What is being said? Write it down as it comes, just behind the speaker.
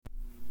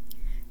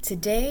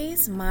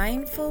Today's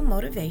mindful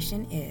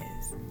motivation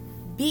is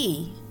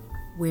be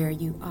where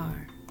you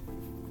are.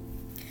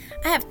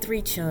 I have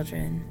 3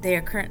 children. They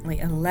are currently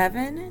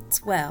 11,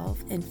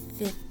 12, and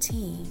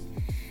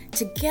 15.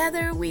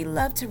 Together, we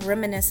love to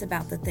reminisce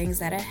about the things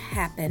that had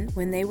happened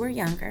when they were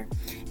younger,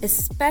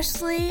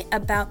 especially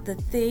about the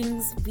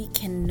things we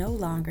can no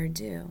longer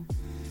do.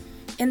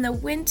 In the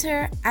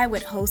winter, I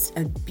would host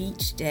a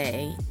beach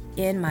day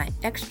in my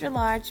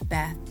extra-large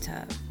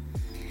bathtub.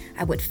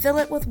 I would fill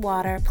it with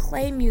water,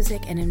 play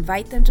music, and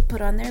invite them to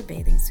put on their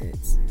bathing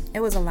suits. It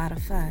was a lot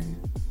of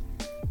fun.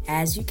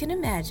 As you can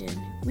imagine,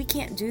 we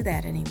can't do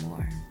that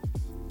anymore.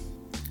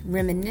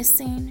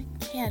 Reminiscing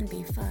can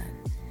be fun.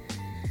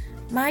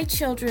 My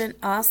children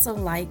also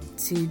like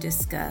to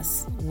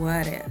discuss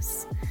what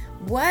ifs.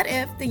 What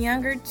if the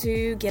younger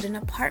 2 get an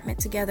apartment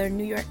together in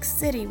New York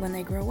City when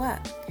they grow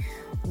up?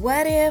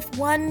 What if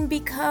one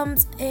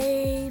becomes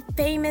a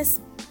famous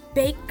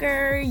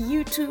baker,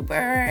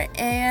 YouTuber,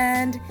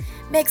 and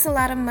makes a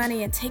lot of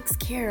money and takes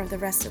care of the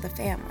rest of the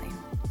family?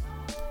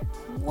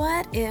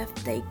 What if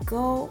they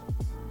go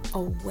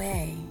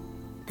away?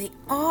 They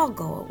all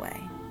go away.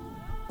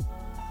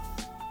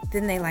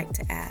 Then they like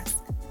to ask,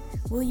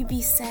 will you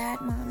be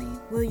sad, Mommy?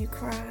 Will you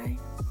cry?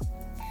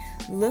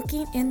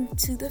 Looking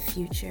into the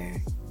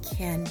future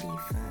can be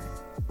fun.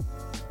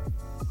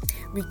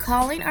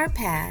 Recalling our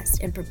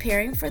past and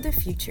preparing for the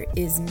future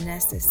is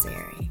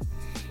necessary.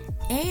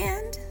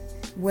 And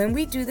when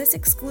we do this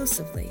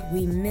exclusively,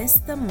 we miss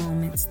the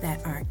moments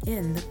that are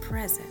in the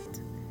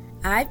present.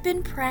 I've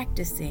been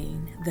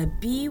practicing the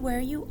be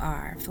where you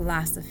are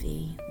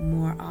philosophy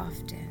more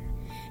often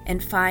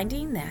and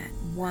finding that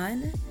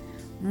 1,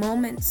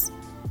 moments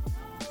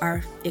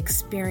are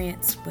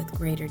experienced with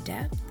greater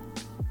depth.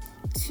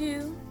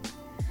 2,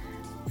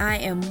 I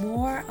am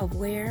more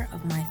aware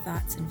of my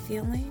thoughts and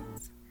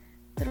feelings.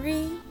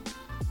 3,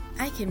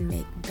 I can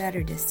make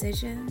better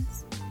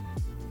decisions.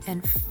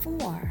 And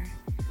 4,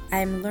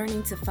 I'm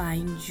learning to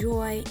find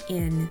joy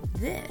in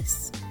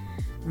this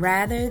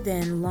rather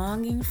than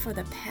longing for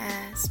the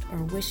past or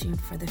wishing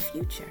for the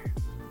future.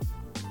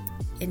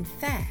 In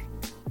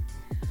fact,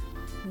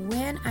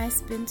 when I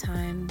spend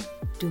time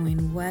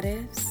doing what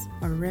ifs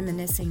or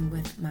reminiscing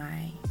with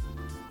my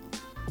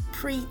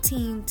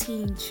preteen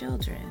teen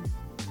children,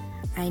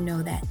 I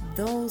know that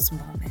those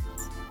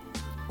moments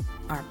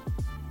are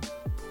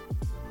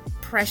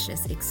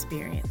precious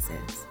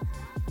experiences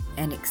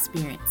and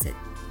experience it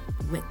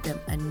with them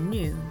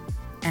anew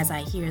as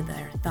I hear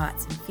their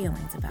thoughts and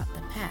feelings about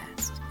the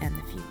past and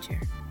the future.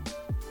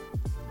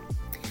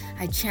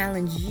 I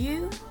challenge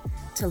you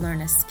to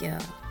learn a skill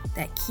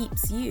that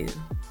keeps you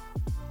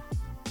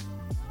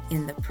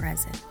in the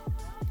present.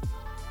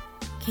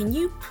 Can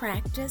you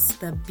practice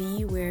the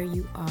be where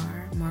you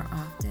are more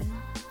often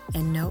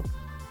and note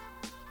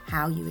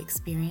how you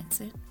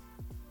experience it?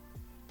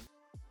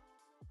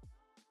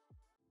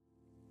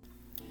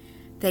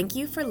 Thank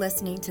you for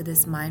listening to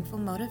this mindful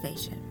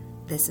motivation.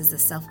 This is the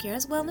Self-Care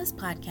is Wellness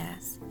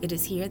podcast. It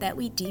is here that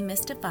we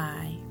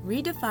demystify,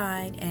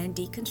 redefine, and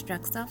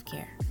deconstruct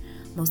self-care.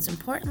 Most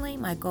importantly,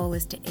 my goal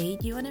is to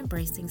aid you in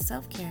embracing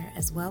self-care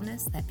as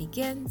wellness that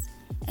begins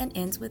and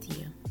ends with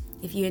you.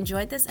 If you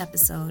enjoyed this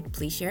episode,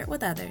 please share it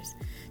with others.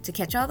 To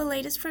catch all the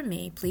latest from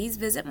me, please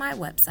visit my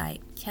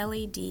website,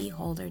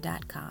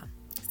 kellydholder.com.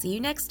 See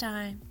you next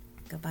time.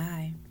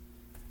 Goodbye.